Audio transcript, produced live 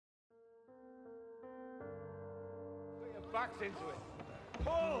backs into it.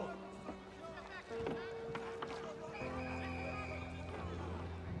 Pull!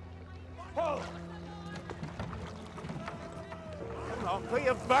 Pull! Come on, put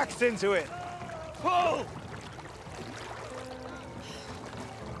your backs into it. Pull!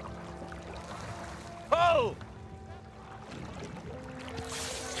 Pull!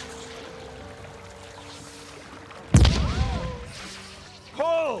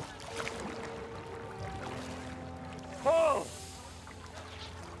 Pull! Pull!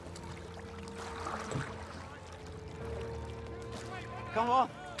 Come on.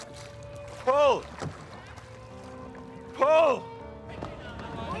 Pull! Pull!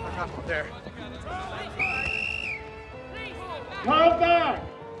 I got it there. Come back!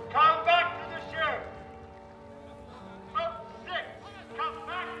 Come back to the ship! Up 6! Come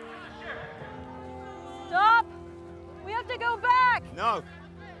back to the ship! Stop! We have to go back! No.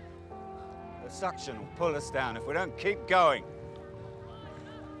 The suction will pull us down if we don't keep going.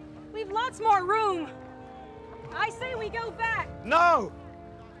 We've lots more room. I say we go back. No!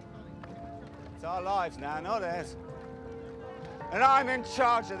 It's our lives now, not theirs. And I'm in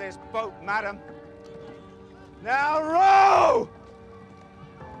charge of this boat, madam. Now row!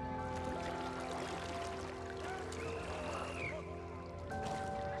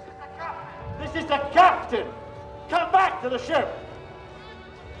 This is the captain! Come back to the ship!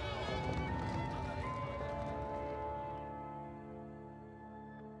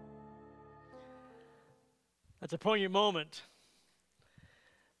 That's a poignant moment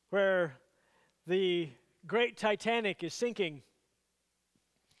where the great Titanic is sinking.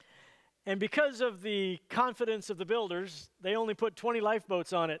 And because of the confidence of the builders, they only put 20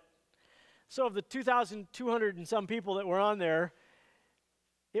 lifeboats on it. So of the 2,200 and some people that were on there,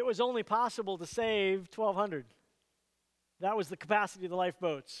 it was only possible to save 1,200. That was the capacity of the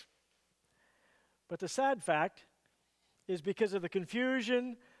lifeboats. But the sad fact is because of the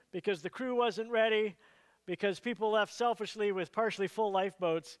confusion, because the crew wasn't ready, because people left selfishly with partially full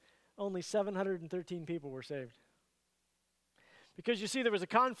lifeboats, only 713 people were saved. Because you see, there was a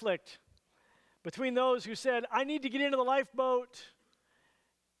conflict between those who said, I need to get into the lifeboat,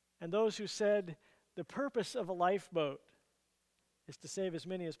 and those who said, the purpose of a lifeboat is to save as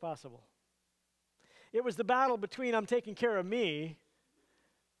many as possible. It was the battle between I'm taking care of me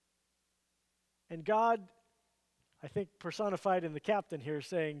and God, I think personified in the captain here,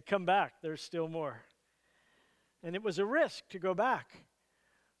 saying, come back, there's still more. And it was a risk to go back,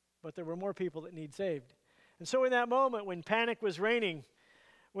 but there were more people that need saved. And so in that moment when panic was reigning,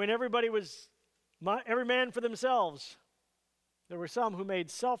 when everybody was, every man for themselves, there were some who made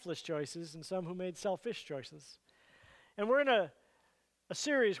selfless choices and some who made selfish choices. And we're in a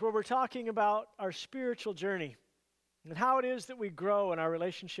series where we're talking about our spiritual journey and how it is that we grow in our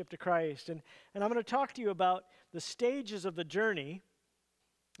relationship to Christ. And I'm going to talk to you about the stages of the journey.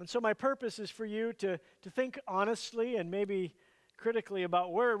 And so my purpose is for you to think honestly and maybe critically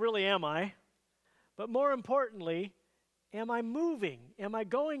about where really am I, but more importantly, am I moving? Am I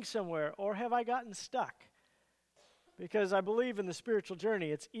going somewhere, or have I gotten stuck? Because I believe in the spiritual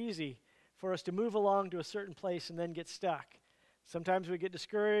journey, it's easy for us to move along to a certain place and then get stuck. Sometimes we get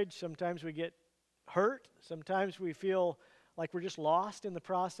discouraged, sometimes we get hurt, sometimes we feel like we're just lost in the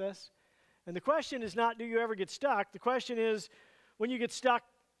process. And the question is not, do you ever get stuck? The question is, when you get stuck,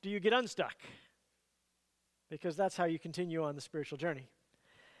 do you get unstuck? Because that's how you continue on the spiritual journey.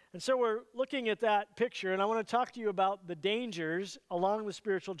 And so we're looking at that picture, and I want to talk to you about the dangers along the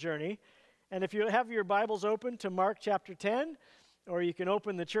spiritual journey. And if you have your Bibles open to Mark chapter 10, or you can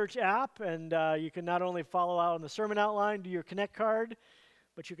open the church app, and you can not only follow out on the sermon outline, do your Connect card,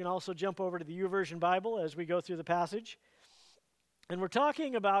 but you can also jump over to the YouVersion Bible as we go through the passage. And we're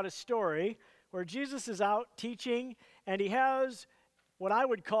talking about a story where Jesus is out teaching, and he has what I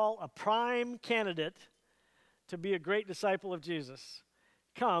would call a prime candidate to be a great disciple of Jesus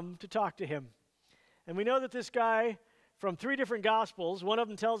come to talk to him. And we know that this guy, from 3 different Gospels, one of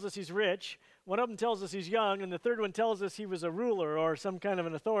them tells us he's rich, one of them tells us he's young, and the third one tells us he was a ruler or some kind of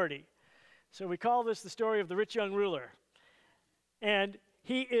an authority. So we call this the story of the rich young ruler. And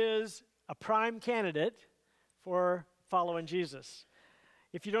he is a prime candidate for following Jesus.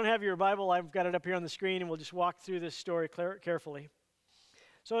 If you don't have your Bible, I've got it up here on the screen, and we'll just walk through this story carefully.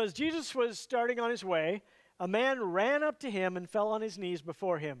 So as Jesus was starting on his way, a man ran up to him and fell on his knees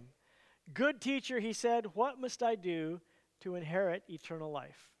before him. Good teacher, he said, what must I do to inherit eternal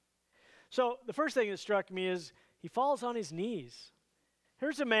life? So the first thing that struck me is he falls on his knees.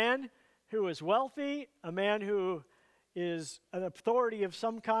 Here's a man who is wealthy, a man who is an authority of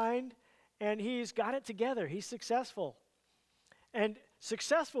some kind, and he's got it together. He's successful. And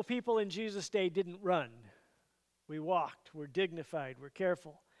successful people in Jesus' day didn't run. We walked. We're dignified. We're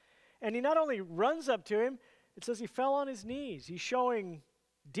careful. And he not only runs up to him, it says he fell on his knees. He's showing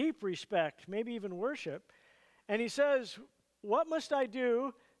deep respect, maybe even worship. And he says, what must I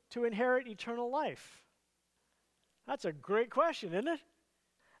do to inherit eternal life? That's a great question, isn't it?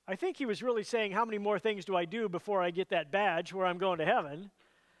 I think he was really saying, how many more things do I do before I get that badge where I'm going to heaven?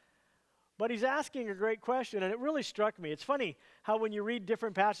 But he's asking a great question, and it really struck me. It's funny how when you read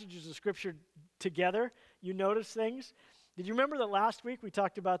different passages of Scripture together, you notice things. Did you remember that last week we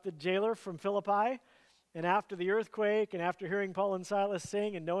talked about the jailer from Philippi? And after the earthquake, and after hearing Paul and Silas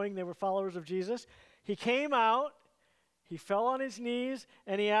sing and knowing they were followers of Jesus, he came out, he fell on his knees,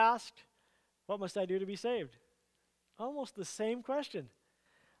 and he asked, what must I do to be saved? Almost the same question.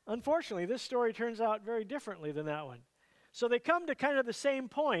 Unfortunately, this story turns out very differently than that one. So they come to kind of the same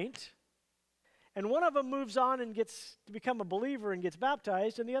point, and one of them moves on and gets to become a believer and gets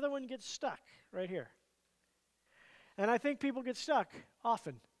baptized, and the other one gets stuck right here. And I think people get stuck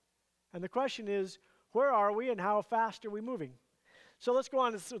often. And the question is, where are we and how fast are we moving? So let's go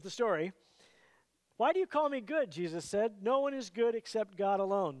on with the story. Why do you call me good? Jesus said. No one is good except God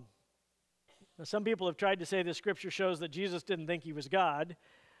alone. Now, some people have tried to say this scripture shows that Jesus didn't think he was God,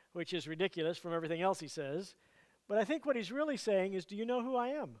 which is ridiculous from everything else he says. But I think what he's really saying is, do you know who I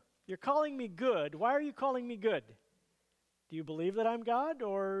am? You're calling me good. Why are you calling me good? Do you believe that I'm God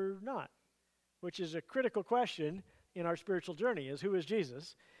or not? Which is a critical question in our spiritual journey, is who is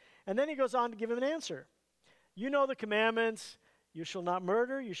Jesus? And then he goes on to give him an answer. You know the commandments. You shall not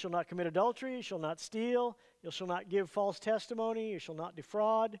murder. You shall not commit adultery. You shall not steal. You shall not give false testimony. You shall not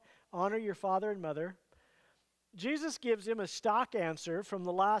defraud. Honor your father and mother. Jesus gives him a stock answer from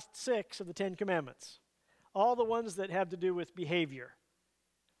the last 6 of the 10 commandments, all the ones that have to do with behavior.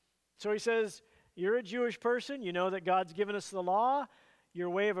 So he says, you're a Jewish person. You know that God's given us the law. Your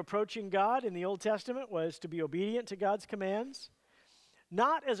way of approaching God in the Old Testament was to be obedient to God's commands,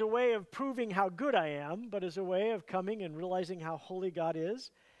 not as a way of proving how good I am, but as a way of coming and realizing how holy God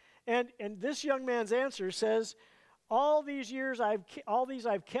is. And this young man's answer says, all these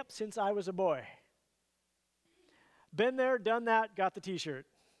I've kept since I was a boy. Been there, done that, got the t-shirt,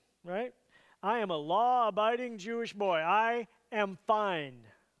 right? I am a law-abiding Jewish boy. I am fine.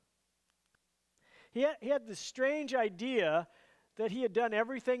 He had this strange idea that he had done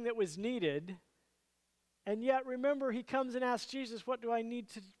everything that was needed, and yet, remember, he comes and asks Jesus, what do I need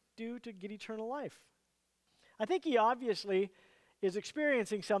to do to get eternal life? I think he obviously is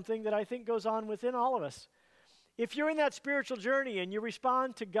experiencing something that I think goes on within all of us. If you're in that spiritual journey and you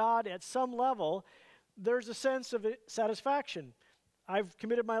respond to God at some level, there's a sense of satisfaction. I've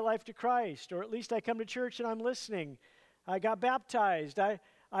committed my life to Christ, or at least I come to church and I'm listening. I got baptized.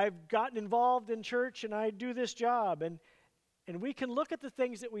 I've gotten involved in church and I do this job. And we can look at the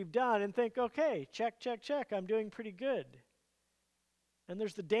things that we've done and think, okay, check, check, check, I'm doing pretty good. And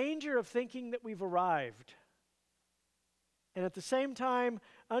there's the danger of thinking that we've arrived. And at the same time,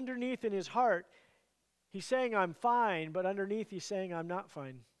 underneath in his heart, he's saying I'm fine, but underneath he's saying I'm not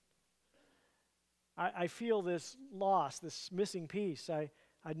fine. I feel this loss, this missing piece. I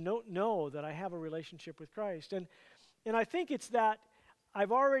don't know that I have a relationship with Christ. And I think it's that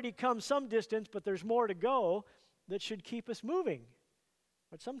I've already come some distance, but there's more to go that should keep us moving.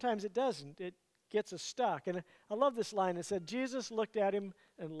 But sometimes it doesn't. It gets us stuck. And I love this line. It said, Jesus looked at him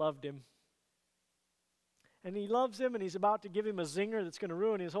and loved him. And he loves him, and he's about to give him a zinger that's going to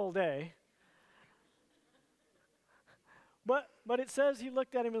ruin his whole day. But it says he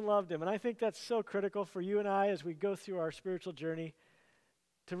looked at him and loved him. And I think that's so critical for you and I as we go through our spiritual journey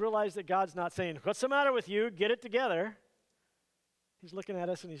to realize that God's not saying, what's the matter with you? Get it together. He's looking at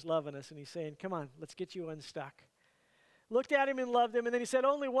us and he's loving us and he's saying, come on, let's get you unstuck. Looked at him and loved him, and then he said,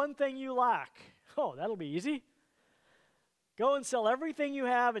 only one thing you lack. Oh, that'll be easy. Go and sell everything you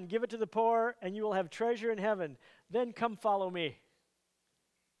have and give it to the poor, and you will have treasure in heaven. Then come follow me.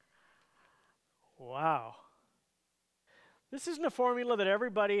 Wow. This isn't a formula that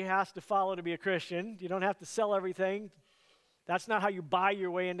everybody has to follow to be a Christian. You don't have to sell everything. That's not how you buy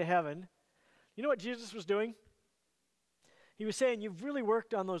your way into heaven. You know what Jesus was doing? He was saying, you've really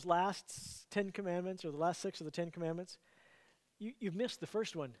worked on those last 10 commandments, or the last 6 of the 10 commandments. You've missed the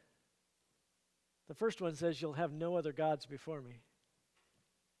first one. The first one says, you'll have no other gods before me.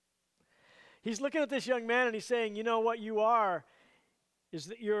 He's looking at this young man and he's saying, you know what you are is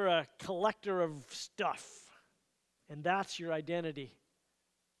that you're a collector of stuff. And that's your identity.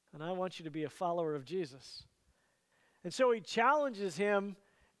 And I want you to be a follower of Jesus. And so he challenges him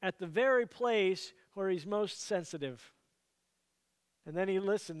at the very place where he's most sensitive. And then he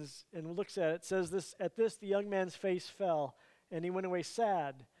listens and looks at it. It says this, at this the young man's face fell, and he went away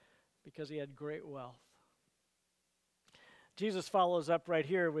sad because he had great wealth. Jesus follows up right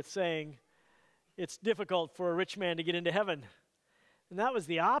here with saying, it's difficult for a rich man to get into heaven. And that was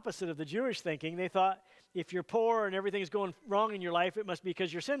the opposite of the Jewish thinking. They thought if you're poor and everything's going wrong in your life, it must be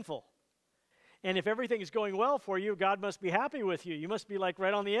because you're sinful. And if everything is going well for you, God must be happy with you. You must be like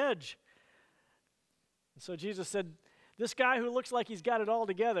right on the edge. And so Jesus said, this guy who looks like he's got it all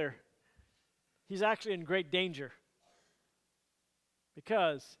together, he's actually in great danger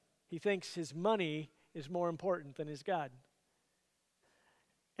because he thinks his money is more important than his God.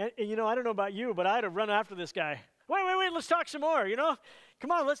 And you know, I don't know about you, but I'd have run after this guy. Wait, let's talk some more, you know?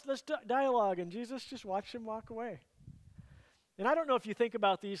 Come on, let's dialogue. And Jesus just watched him walk away. And I don't know if you think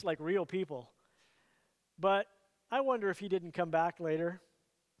about these like real people, but I wonder if he didn't come back later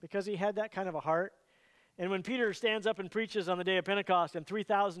because he had that kind of a heart. And when Peter stands up and preaches on the day of Pentecost and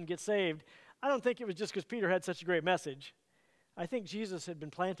 3,000 get saved, I don't think it was just because Peter had such a great message. I think Jesus had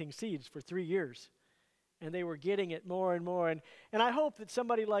been planting seeds for 3 years, and they were getting it more and more. And I hope that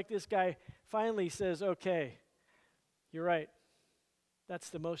somebody like this guy finally says, okay, you're right. That's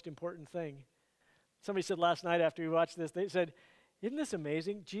the most important thing. Somebody said last night after we watched this, they said, isn't this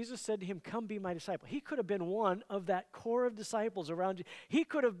amazing? Jesus said to him, come be my disciple. He could have been one of that core of disciples around you. He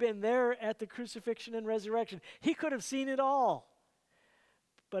could have been there at the crucifixion and resurrection. He could have seen it all.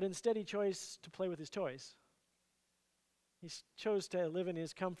 But instead he chose to play with his toys. He chose to live in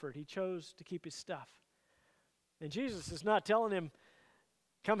his comfort. He chose to keep his stuff. And Jesus is not telling him,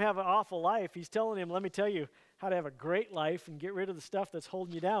 come have an awful life. He's telling him, let me tell you how to have a great life and get rid of the stuff that's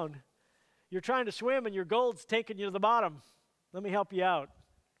holding you down. You're trying to swim and your gold's taking you to the bottom. Let me help you out.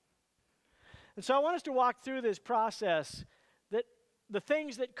 And so I want us to walk through this process, that the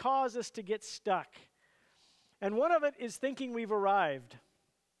things that cause us to get stuck. And one of it is thinking we've arrived.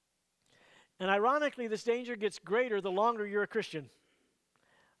 And ironically, this danger gets greater the longer you're a Christian.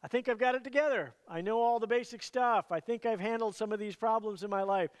 I think I've got it together. I know all the basic stuff. I think I've handled some of these problems in my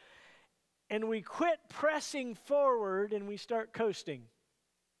life. And we quit pressing forward and we start coasting.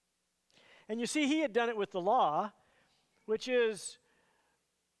 And you see, he had done it with the law, which is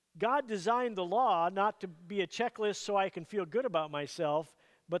God designed the law not to be a checklist so I can feel good about myself,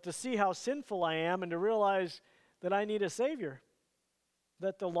 but to see how sinful I am and to realize that I need a Savior.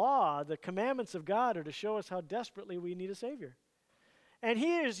 That the law, the commandments of God are to show us how desperately we need a Savior. And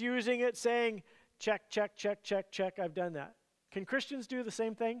he is using it saying, check, check, check, check, check, I've done that. Can Christians do the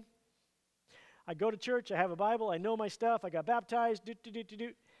same thing? I go to church, I have a Bible, I know my stuff, I got baptized,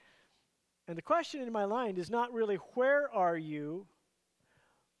 do. And the question in my mind is not really where are you,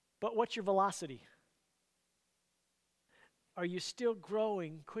 but what's your velocity? Are you still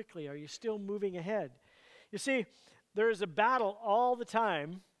growing quickly? Are you still moving ahead? You see, there is a battle all the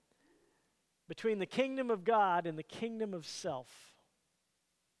time between the kingdom of God and the kingdom of self.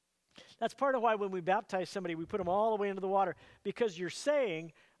 That's part of why when we baptize somebody, we put them all the way into the water, because you're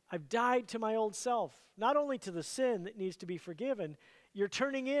saying, I've died to my old self, not only to the sin that needs to be forgiven, you're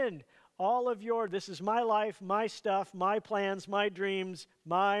turning in all of this is my life, my stuff, my plans, my dreams,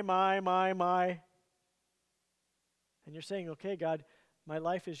 my. And you're saying, okay, God, my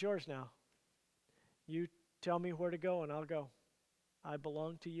life is yours now. You tell me where to go and I'll go. I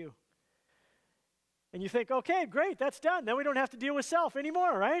belong to you. And you think, okay, great, that's done. Then we don't have to deal with self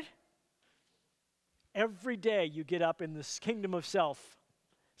anymore, right? Every day you get up in this kingdom of self.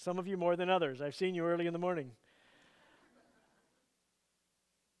 Some of you more than others. I've seen you early in the morning.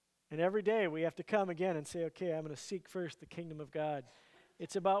 And every day we have to come again and say, okay, I'm going to seek first the kingdom of God.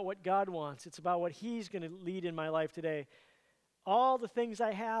 It's about what God wants. It's about what he's going to lead in my life today. All the things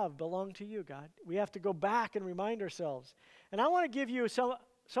I have belong to you, God. We have to go back and remind ourselves. And I want to give you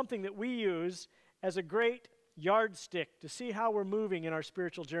something that we use as a great yardstick to see how we're moving in our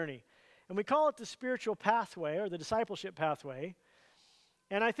spiritual journey. And we call it the spiritual pathway or the discipleship pathway.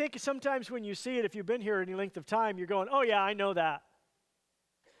 And I think sometimes when you see it, if you've been here any length of time, you're going, oh yeah, I know that.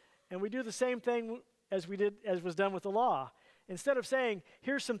 And we do the same thing as was done with the law. Instead of saying,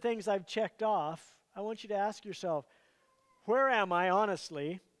 here's some things I've checked off, I want you to ask yourself, where am I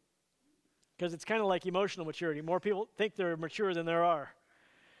honestly? Because it's kind of like emotional maturity. More people think they're mature than there are.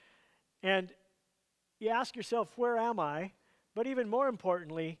 And you ask yourself, where am I? But even more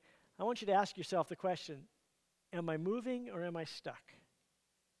importantly, I want you to ask yourself the question, am I moving or am I stuck?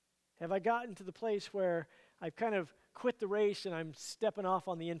 Have I gotten to the place where I've kind of quit the race and I'm stepping off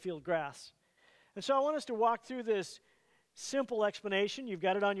on the infield grass? And so I want us to walk through this simple explanation. You've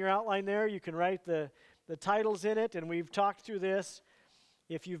got it on your outline there. You can write the titles in it, and we've talked through this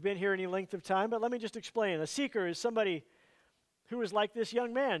if you've been here any length of time. But let me just explain. A seeker is somebody who is like this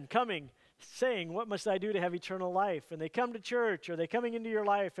young man coming, saying, what must I do to have eternal life? And they come to church, or they're coming into your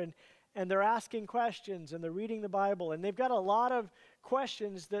life, and and they're asking questions, and they're reading the Bible, and they've got a lot of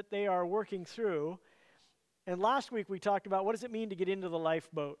questions that they are working through. And last week we talked about, what does it mean to get into the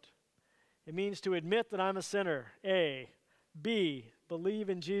lifeboat? It means to admit that I'm a sinner, A. B, believe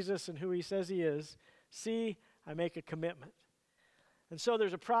in Jesus and who he says he is. C, I make a commitment. And so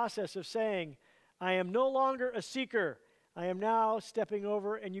there's a process of saying, I am no longer a seeker. I am now stepping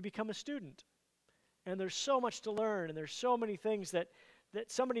over, and you become a student. And there's so much to learn, and there's so many things that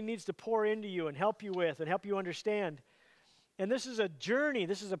somebody needs to pour into you and help you with and help you understand. And this is a journey.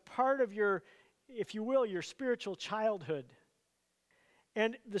 This is a part of your, if you will, your spiritual childhood.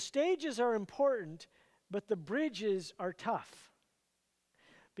 And the stages are important, but the bridges are tough.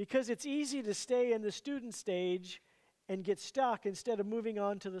 Because it's easy to stay in the student stage and get stuck instead of moving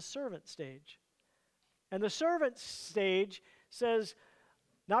on to the servant stage. And the servant stage says,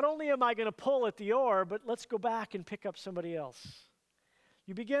 not only am I going to pull at the oar, but let's go back and pick up somebody else.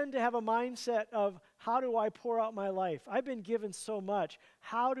 You begin to have a mindset of, how do I pour out my life? I've been given so much.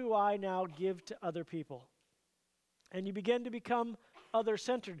 How do I now give to other people? And you begin to become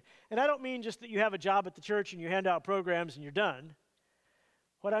other-centered. And I don't mean just that you have a job at the church and you hand out programs and you're done.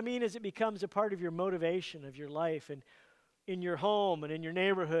 What I mean is it becomes a part of your motivation of your life, and in your home and in your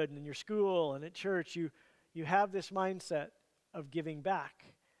neighborhood and in your school and at church, you have this mindset of giving back.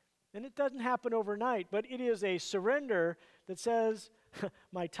 And it doesn't happen overnight, but it is a surrender that says,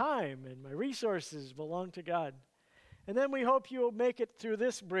 my time and my resources belong to God. And then we hope you'll make it through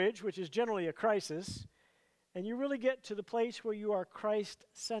this bridge, which is generally a crisis, and you really get to the place where you are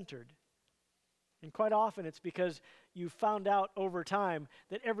Christ-centered. And quite often it's because you found out over time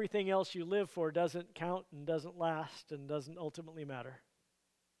that everything else you live for doesn't count and doesn't last and doesn't ultimately matter.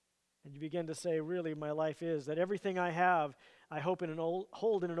 And you begin to say, really, my life is that everything I have, I hope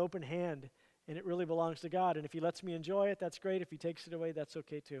hold in an open hand, and it really belongs to God. And if he lets me enjoy it, that's great. If he takes it away, that's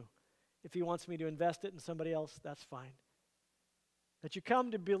okay too. If he wants me to invest it in somebody else, that's fine. That you come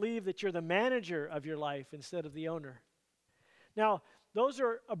to believe that you're the manager of your life instead of the owner. Now, those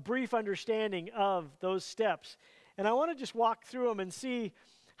are a brief understanding of those steps. And I want to just walk through them and see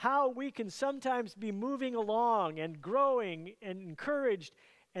how we can sometimes be moving along and growing and encouraged,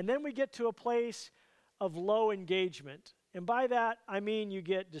 and then we get to a place of low engagement. And by that, I mean you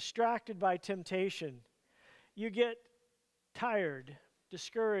get distracted by temptation. You get tired,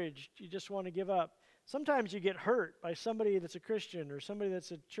 discouraged, you just want to give up. Sometimes you get hurt by somebody that's a Christian or somebody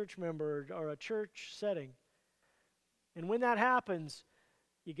that's a church member or a church setting. And when that happens,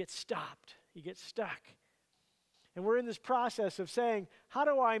 you get stopped, you get stuck. And we're in this process of saying, how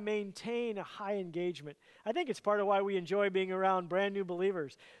do I maintain a high engagement? I think it's part of why we enjoy being around brand new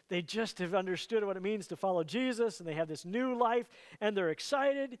believers. They just have understood what it means to follow Jesus, and they have this new life, and they're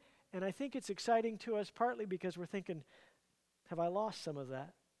excited. And I think it's exciting to us partly because we're thinking, have I lost some of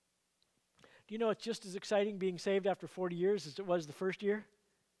that? Do you know it's just as exciting being saved after 40 years as it was the first year?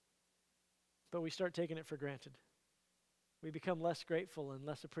 But we start taking it for granted. We become less grateful and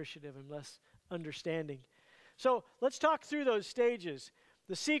less appreciative and less understanding. So let's talk through those stages.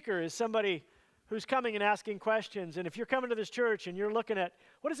 The seeker is somebody who's coming and asking questions. And if you're coming to this church and you're looking at,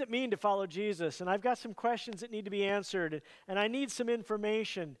 what does it mean to follow Jesus? And I've got some questions that need to be answered, and I need some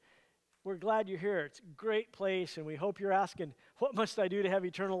information. We're glad you're here. It's a great place, and we hope you're asking, what must I do to have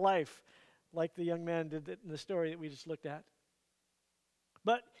eternal life? Like the young man did in the story that we just looked at.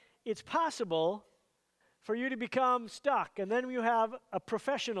 But it's possible for you to become stuck, and then you have a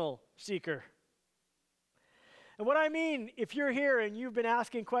professional seeker. And what I mean, if you're here and you've been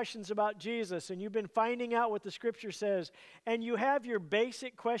asking questions about Jesus and you've been finding out what the Scripture says and you have your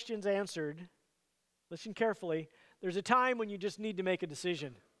basic questions answered, listen carefully, there's a time when you just need to make a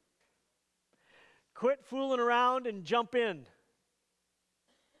decision. Quit fooling around and jump in.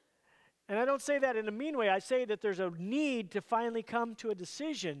 And I don't say that in a mean way. I say that there's a need to finally come to a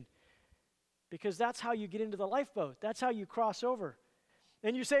decision, because that's how you get into the lifeboat. That's how you cross over.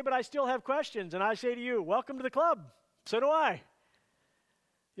 And you say, but I still have questions. And I say to you, welcome to the club. So do I.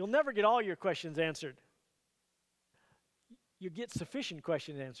 You'll never get all your questions answered. You get sufficient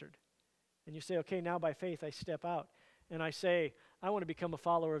questions answered. And you say, okay, now by faith I step out. And I say, I want to become a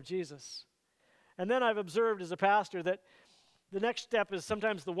follower of Jesus. And then I've observed as a pastor that the next step is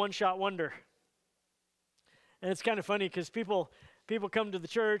sometimes the one-shot wonder. And it's kind of funny because people come to the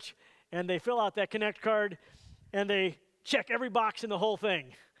church and they fill out that Connect card and they check every box in the whole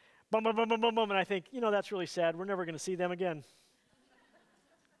thing. Boom, boom, boom, boom, boom, boom. And I think, that's really sad. We're never going to see them again.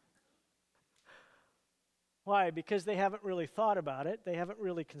 Why? Because they haven't really thought about it. They haven't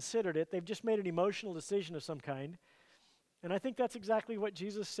really considered it. They've just made an emotional decision of some kind. And I think that's exactly what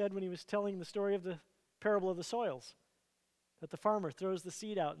Jesus said when he was telling the story of the parable of the soils. that the farmer throws the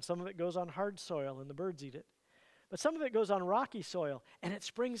seed out, and some of it goes on hard soil, and the birds eat it. But some of it goes on rocky soil, and it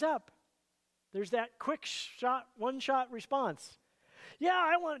springs up. There's that quick shot, one-shot response. Yeah,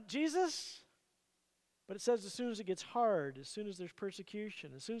 I want Jesus. But it says as soon as it gets hard, as soon as there's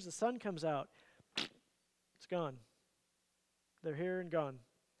persecution, as soon as the sun comes out, it's gone. They're here and gone.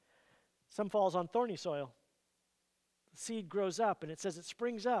 Some falls on thorny soil. The seed grows up, and it says it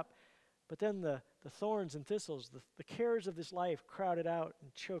springs up. But then the thorns and thistles, the cares of this life crowd it out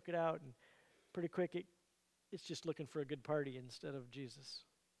and choke it out, and pretty quick it's just looking for a good party instead of Jesus.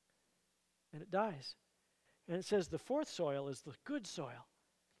 And it dies. And it says the fourth soil is the good soil.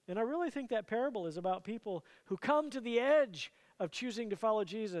 And I really think that parable is about people who come to the edge of choosing to follow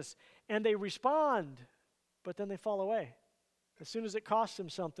Jesus, and they respond, but then they fall away. As soon as it costs them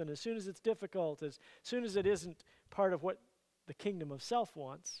something, as soon as it's difficult, as soon as it isn't part of what the kingdom of self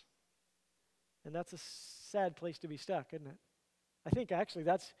wants. And that's a sad place to be stuck, isn't it? I think actually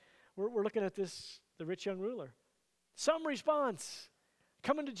we're looking at this, the rich young ruler. Some response,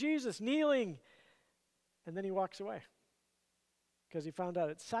 coming to Jesus, kneeling, and then he walks away because he found out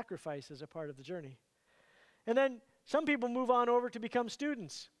that sacrifice is a part of the journey. And then some people move on over to become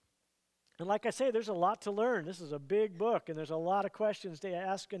students. And like I say, there's a lot to learn. This is a big book, and there's a lot of questions to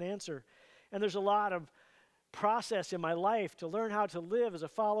ask and answer. And there's a lot of process in my life to learn how to live as a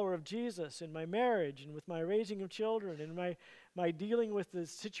follower of Jesus in my marriage and with my raising of children and my dealing with the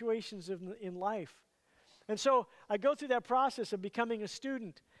situations in life. And so I go through that process of becoming a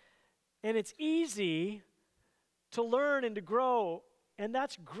student. And it's easy to learn and to grow, and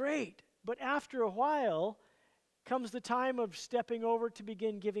that's great. But after a while comes the time of stepping over to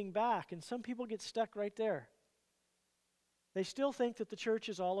begin giving back. And some people get stuck right there. They still think that the church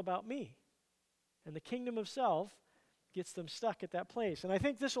is all about me. And the kingdom of self gets them stuck at that place. And I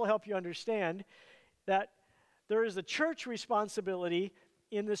think this will help you understand that there is a church responsibility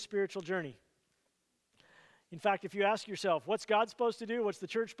in this spiritual journey. In fact, if you ask yourself, what's God supposed to do? What's the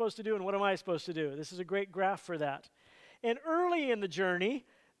church supposed to do? And what am I supposed to do? This is a great graph for that. And early in the journey,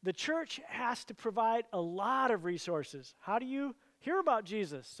 the church has to provide a lot of resources. How do you hear about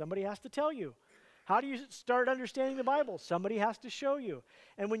Jesus? Somebody has to tell you. How do you start understanding the Bible? Somebody has to show you.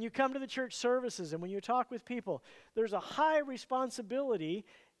 And when you come to the church services and when you talk with people, there's a high responsibility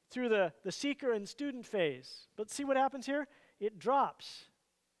through the seeker and student phase. But see what happens here? It drops.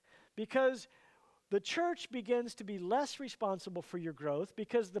 Because the church begins to be less responsible for your growth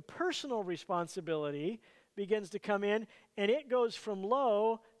because the personal responsibility begins to come in, and it goes from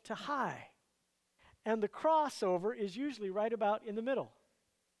low to high. And the crossover is usually right about in the middle.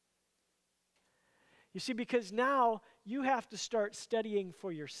 You see, because now you have to start studying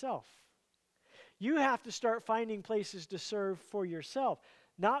for yourself. You have to start finding places to serve for yourself.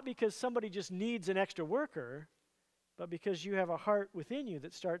 Not because somebody just needs an extra worker, but because you have a heart within you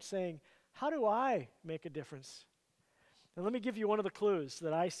that starts saying, how do I make a difference? And let me give you one of the clues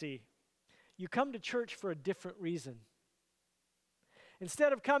that I see. You come to church for a different reason.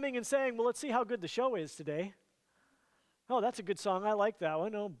 Instead of coming and saying, well, let's see how good the show is today. Oh, that's a good song. I like that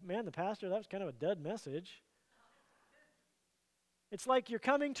one. Oh, man, the pastor, that was kind of a dud message. It's like you're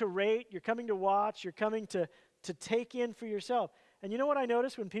coming to rate, you're coming to watch, you're coming to take in for yourself. And you know what I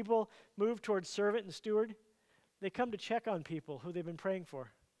notice when people move towards servant and steward? They come to check on people who they've been praying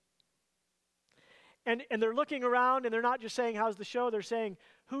for. And they're looking around, and they're not just saying, how's the show? They're saying,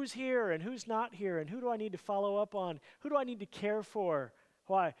 who's here and who's not here, and who do I need to follow up on? Who do I need to care for?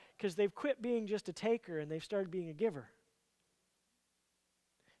 Why? Because they've quit being just a taker, and they've started being a giver.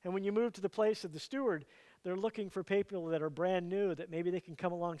 And when you move to the place of the steward, they're looking for people that are brand new, that maybe they can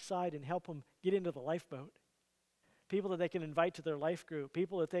come alongside and help them get into the lifeboat. People that they can invite to their life group,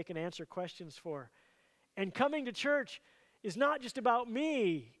 people that they can answer questions for. And coming to church is not just about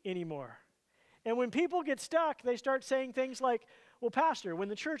me anymore. And when people get stuck, they start saying things like, well, Pastor,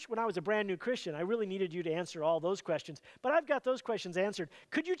 when I was a brand new Christian, I really needed you to answer all those questions. But I've got those questions answered.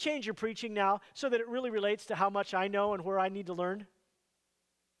 Could you change your preaching now so that it really relates to how much I know and where I need to learn?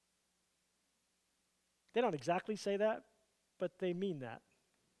 They don't exactly say that, but they mean that.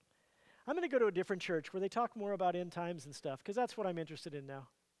 I'm going to go to a different church where they talk more about end times and stuff, because that's what I'm interested in now.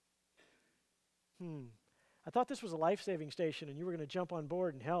 I thought this was a life-saving station and you were going to jump on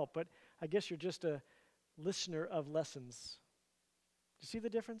board and help, but I guess you're just a listener of lessons. Do you see the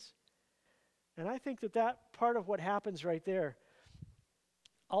difference? And I think that part of what happens right there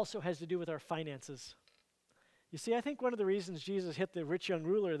also has to do with our finances. You see, I think one of the reasons Jesus hit the rich young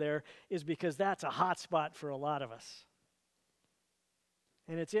ruler there is because that's a hot spot for a lot of us.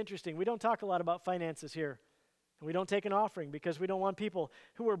 And it's interesting. We don't talk a lot about finances here. And we don't take an offering because we don't want people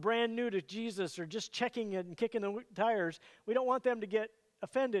who are brand new to Jesus or just checking it and kicking the tires, we don't want them to get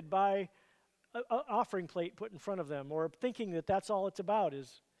offended by an offering plate put in front of them or thinking that that's all it's about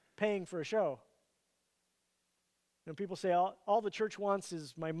is paying for a show. And people say, all the church wants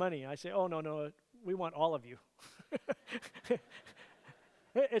is my money. I say, oh, no, we want all of you.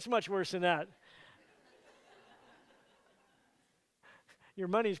 It's much worse than that. Your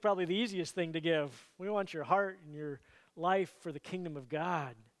money is probably the easiest thing to give. We want your heart and your life for the kingdom of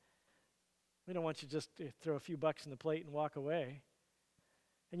God. We don't want you just to throw a few bucks in the plate and walk away.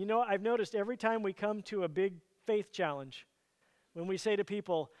 And you know, I've noticed every time we come to a big faith challenge, when we say to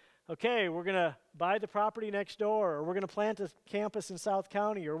people, okay, we're going to buy the property next door, or we're going to plant a campus in South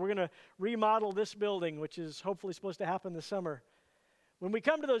County, or we're going to remodel this building, which is hopefully supposed to happen this summer. When we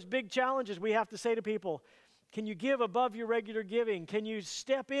come to those big challenges, we have to say to people, can you give above your regular giving? Can you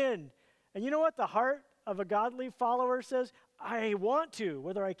step in? And you know what the heart of a godly follower says? I want to,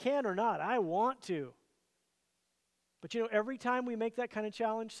 whether I can or not, I want to. But you know, every time we make that kind of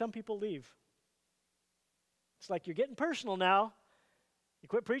challenge, some people leave. It's like, you're getting personal now. You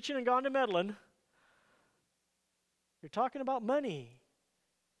quit preaching and gone to meddling. You're talking about money.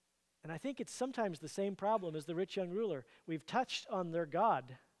 And I think it's sometimes the same problem as the rich young ruler. We've touched on their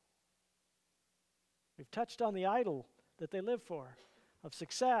God. We've touched on the idol that they live for, of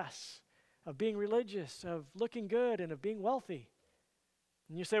success, of being religious, of looking good, and of being wealthy.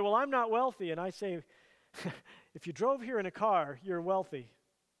 And you say, well, I'm not wealthy. And I say, if you drove here in a car, you're wealthy.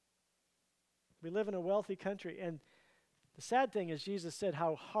 We live in a wealthy country. And the sad thing is, Jesus said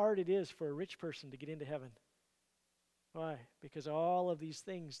how hard it is for a rich person to get into heaven. Why? Because all of these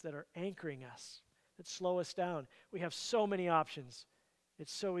things that are anchoring us, that slow us down. We have so many options.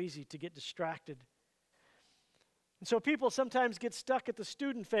 It's so easy to get distracted. And so people sometimes get stuck at the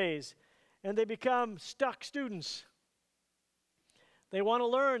student phase, and they become stuck students. They want to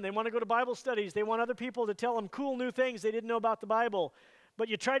learn. They want to go to Bible studies. They want other people to tell them cool new things they didn't know about the Bible. But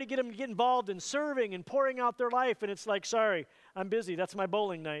you try to get them to get involved in serving and pouring out their life, and it's like, sorry, I'm busy. That's my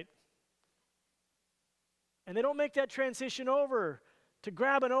bowling night. And they don't make that transition over to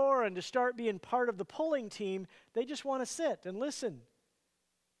grab an oar and to start being part of the pulling team. They just want to sit and listen.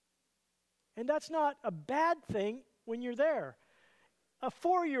 And that's not a bad thing when you're there. A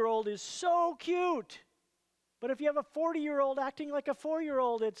 4-year-old is so cute. But if you have a 40-year-old acting like a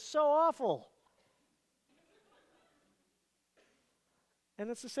 4-year-old, it's so awful. And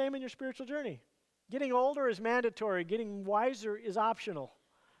it's the same in your spiritual journey. Getting older is mandatory. Getting wiser is optional.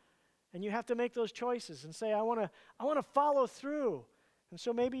 And you have to make those choices and say, I want to follow through. And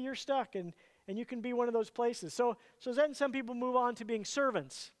so maybe you're stuck, and you can be one of those places. So then some people move on to being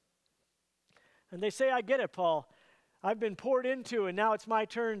servants. And they say, I get it, Paul. I've been poured into, and now it's my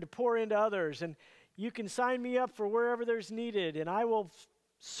turn to pour into others. And you can sign me up for wherever there's needed, and I will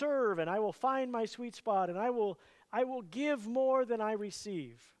serve, and I will find my sweet spot, and I will give more than I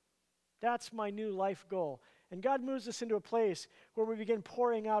receive. That's my new life goal. And God moves us into a place where we begin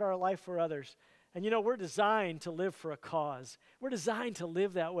pouring out our life for others. And you know, we're designed to live for a cause. We're designed to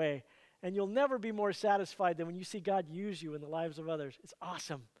live that way. And you'll never be more satisfied than when you see God use you in the lives of others. It's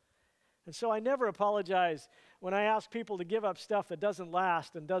awesome. And so I never apologize when I ask people to give up stuff that doesn't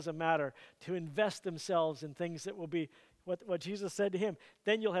last and doesn't matter, to invest themselves in things that will be what Jesus said to him.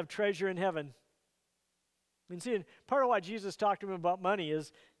 Then you'll have treasure in heaven. And see, part of why Jesus talked to him about money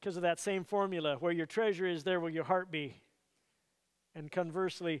is because of that same formula. Where your treasure is, there will your heart be. And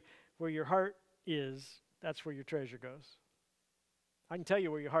conversely, where your heart is, that's where your treasure goes. I can tell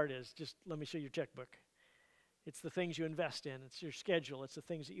you where your heart is. Just let me show you your checkbook. It's the things you invest in. It's your schedule. It's the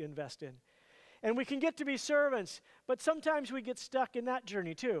things that you invest in. And we can get to be servants, but sometimes we get stuck in that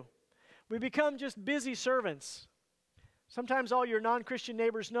journey too. We become just busy servants. Sometimes all your non-Christian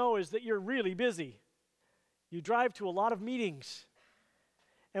neighbors know is that you're really busy. You drive to a lot of meetings.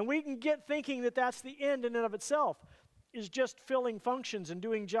 And we can get thinking that that's the end in and of itself, is just filling functions and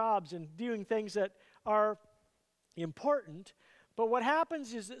doing jobs and doing things that are important. But what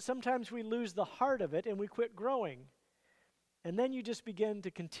happens is that sometimes we lose the heart of it and we quit growing. And then you just begin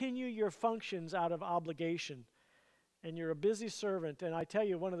to continue your functions out of obligation. And you're a busy servant. And I tell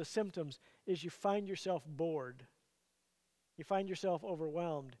you, one of the symptoms is you find yourself bored. You find yourself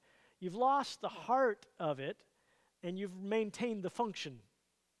overwhelmed. You've lost the heart of it, and you've maintained the function.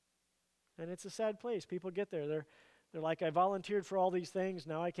 And it's a sad place. People get there. They're like, I volunteered for all these things.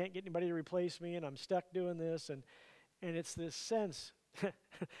 Now I can't get anybody to replace me, and I'm stuck doing this. And it's this sense.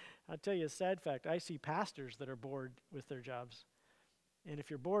 I'll tell you a sad fact. I see pastors that are bored with their jobs. And if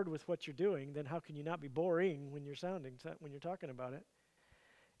you're bored with what you're doing, then how can you not be boring when you're talking about it?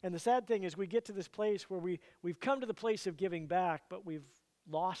 And the sad thing is we get to this place where we've come to the place of giving back, but we've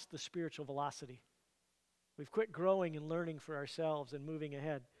lost the spiritual velocity. We've quit growing and learning for ourselves and moving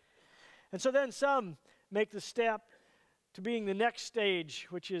ahead. And so then some make the step to being the next stage,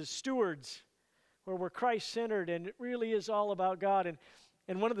 which is stewards, where we're Christ-centered and it really is all about God.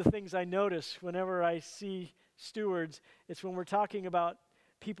 And one of the things I notice whenever I see stewards, it's when we're talking about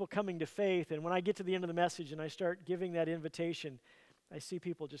people coming to faith. And when I get to the end of the message and I start giving that invitation, I see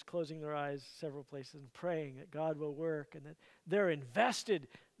people just closing their eyes several places and praying that God will work and that they're invested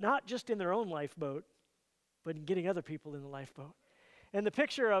not just in their own lifeboat, but in getting other people in the lifeboat. And the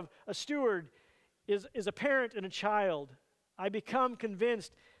picture of a steward is a parent and a child. I become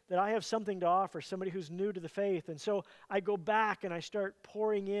convinced that I have something to offer, somebody who's new to the faith. And so I go back and I start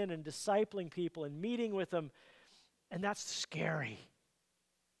pouring in and discipling people and meeting with them. And that's scary.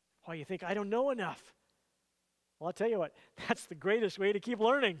 Why, you think, I don't know enough. Well, I'll tell you what, that's the greatest way to keep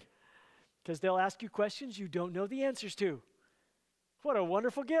learning, because they'll ask you questions you don't know the answers to. What a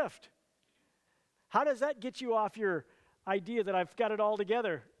wonderful gift. How does that get you off your idea that I've got it all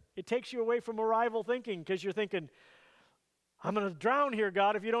together? It takes you away from arrival thinking, because you're thinking, I'm going to drown here,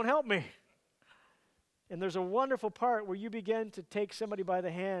 God, if you don't help me. And there's a wonderful part where you begin to take somebody by the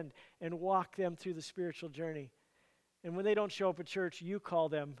hand and walk them through the spiritual journey. And when they don't show up at church, you call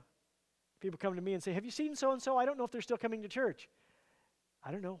them. People come to me and say, have you seen so-and-so? I don't know if they're still coming to church.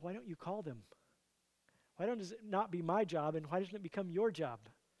 I don't know. Why don't you call them? Why does it not be my job, and why doesn't it become your job?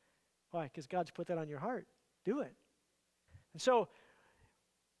 Why? Because God's put that on your heart. Do it. And so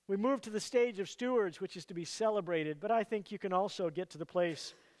we move to the stage of stewards, which is to be celebrated, but I think you can also get to the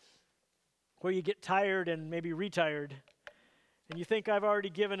place where you get tired and maybe retired, and you think I've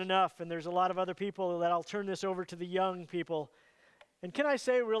already given enough, and there's a lot of other people that I'll turn this over to the young people. And can I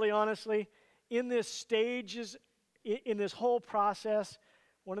say really honestly, in this stages, in this whole process,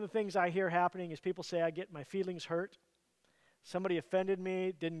 one of the things I hear happening is people say, I get my feelings hurt. Somebody offended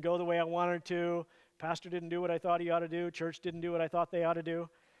me, didn't go the way I wanted to. Pastor didn't do what I thought he ought to do. Church didn't do what I thought they ought to do.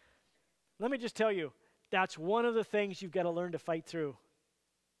 Let me just tell you, that's one of the things you've got to learn to fight through.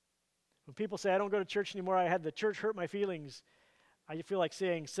 When people say, I don't go to church anymore, I had the church hurt my feelings, I feel like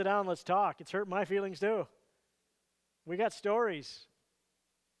saying, sit down, let's talk. It's hurt my feelings too. We got stories.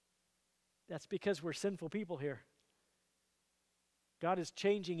 That's because we're sinful people here. God is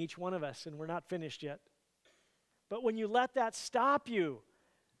changing each one of us, and we're not finished yet. But when you let that stop you,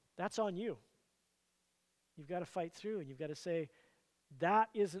 that's on you. You've got to fight through, and you've got to say, that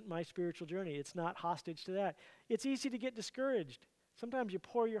isn't my spiritual journey. It's not hostage to that. It's easy to get discouraged. Sometimes you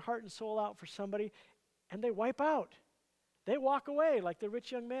pour your heart and soul out for somebody, and they wipe out. They walk away like the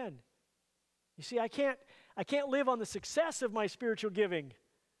rich young man. You see, I can't live on the success of my spiritual giving.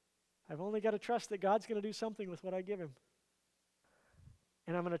 I've only got to trust that God's going to do something with what I give him.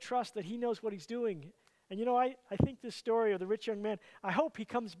 And I'm going to trust that he knows what he's doing. And you know, I think this story of the rich young man, I hope he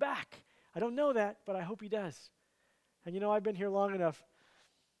comes back. I don't know that, but I hope he does. And you know, I've been here long enough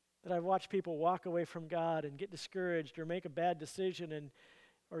that I've watched people walk away from God and get discouraged or make a bad decision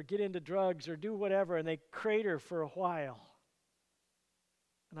or get into drugs or do whatever, and they crater for a while.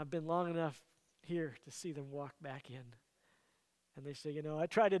 And I've been long enough here to see them walk back in. And they say, you know, I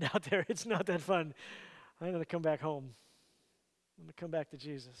tried it out there. It's not that fun. I'm going to come back home. I'm going to come back to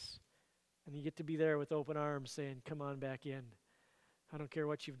Jesus. And you get to be there with open arms saying, come on back in. I don't care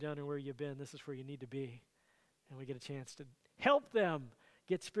what you've done or where you've been. This is where you need to be. And we get a chance to help them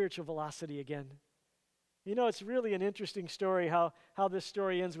get spiritual velocity again. You know, it's really an interesting story how this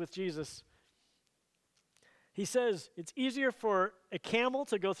story ends with Jesus. He says it's easier for a camel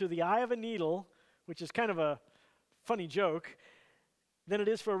to go through the eye of a needle, which is kind of a funny joke, than it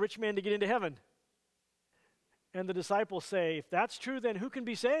is for a rich man to get into heaven. And the disciples say, if that's true, then who can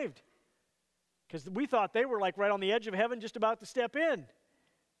be saved? Because we thought they were like right on the edge of heaven, just about to step in.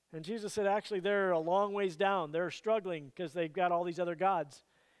 And Jesus said, actually, they're a long ways down. They're struggling because they've got all these other gods.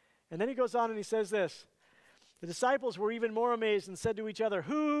 And then he goes on and he says this, the disciples were even more amazed and said to each other,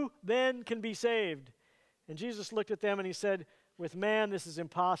 who then can be saved? And Jesus looked at them and he said, with man this is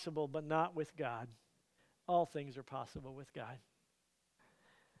impossible, but not with God. All things are possible with God.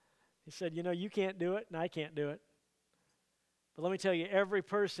 He said, you know, you can't do it and I can't do it. But let me tell you, every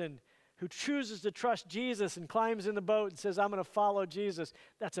person who chooses to trust Jesus and climbs in the boat and says, I'm going to follow Jesus,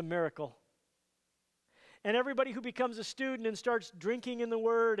 that's a miracle. And everybody who becomes a student and starts drinking in the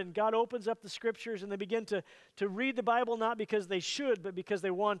Word and God opens up the Scriptures and they begin to read the Bible not because they should, but because they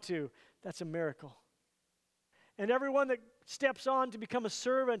want to, that's a miracle. And everyone that steps on to become a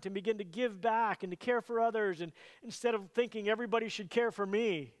servant and begin to give back and to care for others, and instead of thinking everybody should care for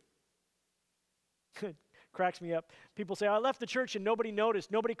me, cracks me up. People say, I left the church and nobody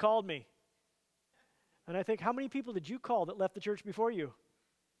noticed, nobody called me. And I think, how many people did you call that left the church before you?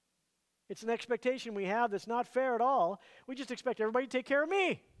 It's an expectation we have that's not fair at all. We just expect everybody to take care of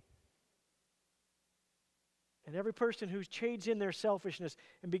me. And every person who trades in their selfishness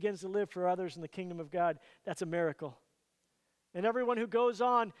and begins to live for others in the kingdom of God, that's a miracle. And everyone who goes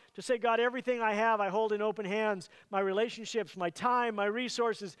on to say, God, everything I have, I hold in open hands. My relationships, my time, my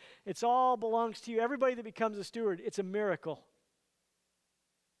resources, it's all belongs to you. Everybody that becomes a steward, it's a miracle.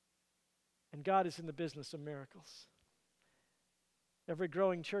 And God is in the business of miracles. Every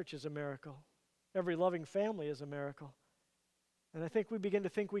growing church is a miracle. Every loving family is a miracle. And I think we begin to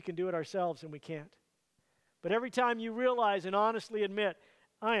think we can do it ourselves, and we can't. But every time you realize and honestly admit,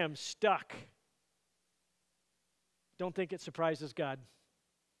 I am stuck, don't think it surprises God.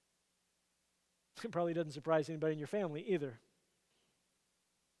 It probably doesn't surprise anybody in your family either.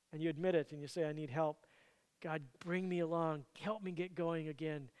 And you admit it and you say, I need help. God, bring me along. Help me get going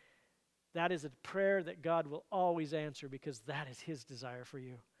again. That is a prayer that God will always answer, because that is his desire for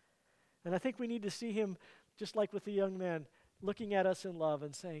you. And I think we need to see him, just like with the young man, looking at us in love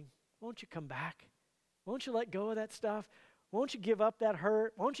and saying, won't you come back? Won't you let go of that stuff? Won't you give up that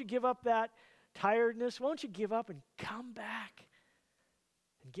hurt? Won't you give up that tiredness? Won't you give up and come back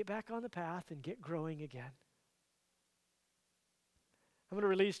and get back on the path and get growing again? I'm going to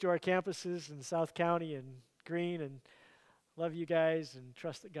release to our campuses in South County and Green, and love you guys and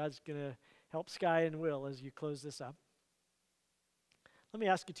trust that God's going to help Sky and Will as you close this up. Let me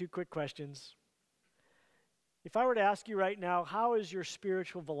ask you two quick questions. If I were to ask you right now, how is your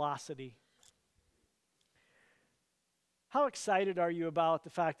spiritual velocity? How excited are you about the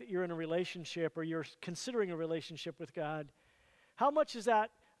fact that you're in a relationship, or you're considering a relationship with God? How much is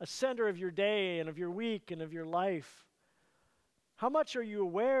that a center of your day and of your week and of your life? How much are you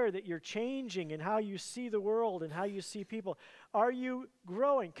aware that you're changing in how you see the world and how you see people? Are you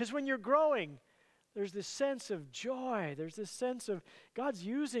growing? Because when you're growing, there's this sense of joy. There's this sense of God's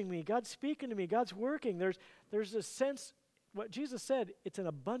using me, God's speaking to me, God's working. There's this sense, what Jesus said, it's an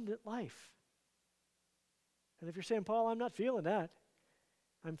abundant life. And if you're saying, Paul, I'm not feeling that.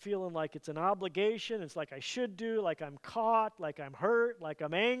 I'm feeling like it's an obligation. It's like I should do, like I'm caught, like I'm hurt, like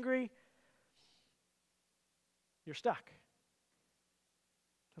I'm angry. You're stuck.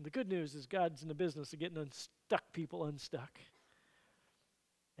 And the good news is God's in the business of getting unstuck people unstuck.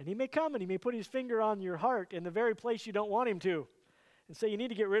 And he may come and he may put his finger on your heart in the very place you don't want him to and say, you need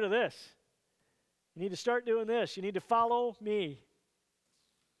to get rid of this. You need to start doing this. You need to follow me.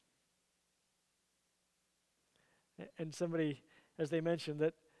 And somebody, as they mentioned,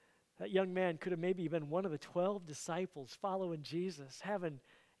 that young man could have maybe been one of the 12 disciples following Jesus, having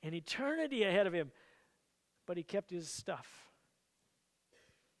an eternity ahead of him. But he kept his stuff.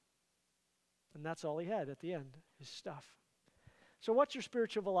 And that's all he had at the end, his stuff. So what's your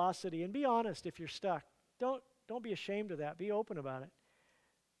spiritual velocity? And be honest if you're stuck. Don't be ashamed of that. Be open about it.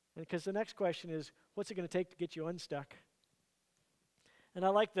 Because the next question is, what's it going to take to get you unstuck? And I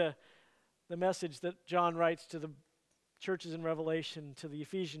like the message that John writes to the churches in Revelation, to the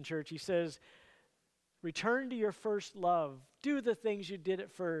Ephesian church. He says, return to your first love. Do the things you did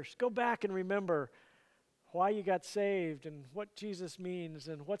at first. Go back and remember why you got saved and what Jesus means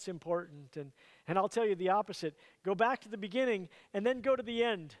and what's important. And I'll tell you the opposite. Go back to the beginning and then go to the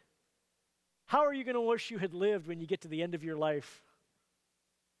end. How are you going to wish you had lived when you get to the end of your life?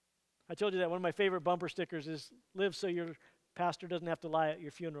 I told you that one of my favorite bumper stickers is, live so your pastor doesn't have to lie at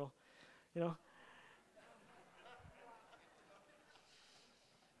your funeral. You know?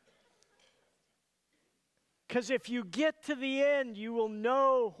 Because if you get to the end, you will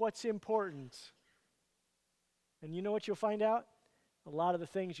know what's important. And you know what you'll find out? A lot of the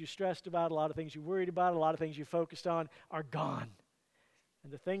things you stressed about, a lot of things you worried about, a lot of things you focused on are gone.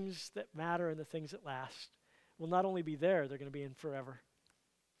 And the things that matter and the things that last will not only be there, they're going to be in forever.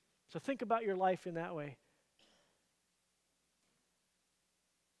 So think about your life in that way.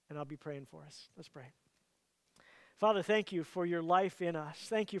 And I'll be praying for us. Let's pray. Father, thank you for your life in us.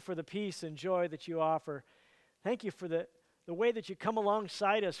 Thank you for the peace and joy that you offer. Thank you for the way that you come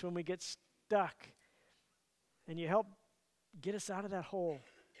alongside us when we get stuck. And you help get us out of that hole.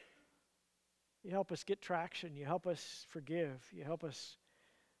 You help us get traction. You help us forgive. You help us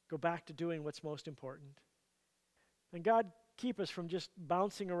go back to doing what's most important. And God, keep us from just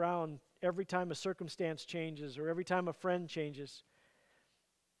bouncing around every time a circumstance changes or every time a friend changes.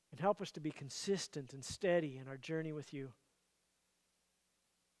 And help us to be consistent and steady in our journey with you.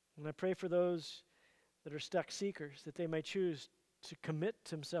 And I pray for those that are stuck seekers, that they may choose to commit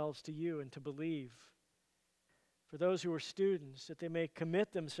themselves to you and to believe. For those who are students, that they may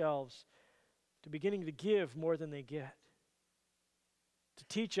commit themselves to beginning to give more than they get, to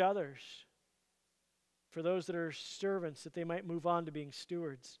teach others, for those that are servants, that they might move on to being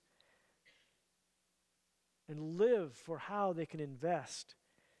stewards, and live for how they can invest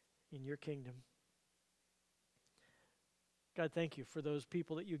in your kingdom. God, thank you for those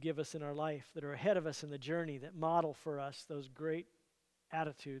people that you give us in our life that are ahead of us in the journey, that model for us those great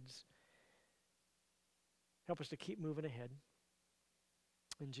attitudes. Help us to keep moving ahead.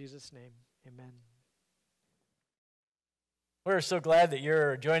 In Jesus' name, amen. We're so glad that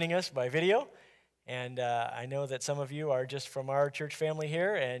you're joining us by video. And I know that some of you are just from our church family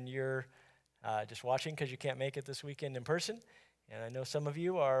here, and you're just watching because you can't make it this weekend in person. And I know some of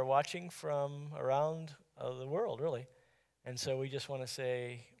you are watching from around the world, really. And so we just want to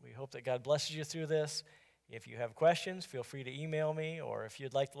say we hope that God blesses you through this. If you have questions, feel free to email me, or if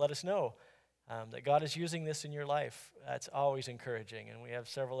you'd like to let us know that God is using this in your life, that's always encouraging. And we have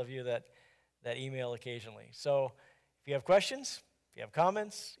several of you that email occasionally. So if you have questions, if you have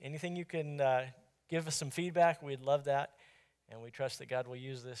comments, anything you can give us some feedback, we'd love that. And we trust that God will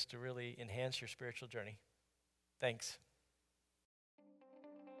use this to really enhance your spiritual journey. Thanks.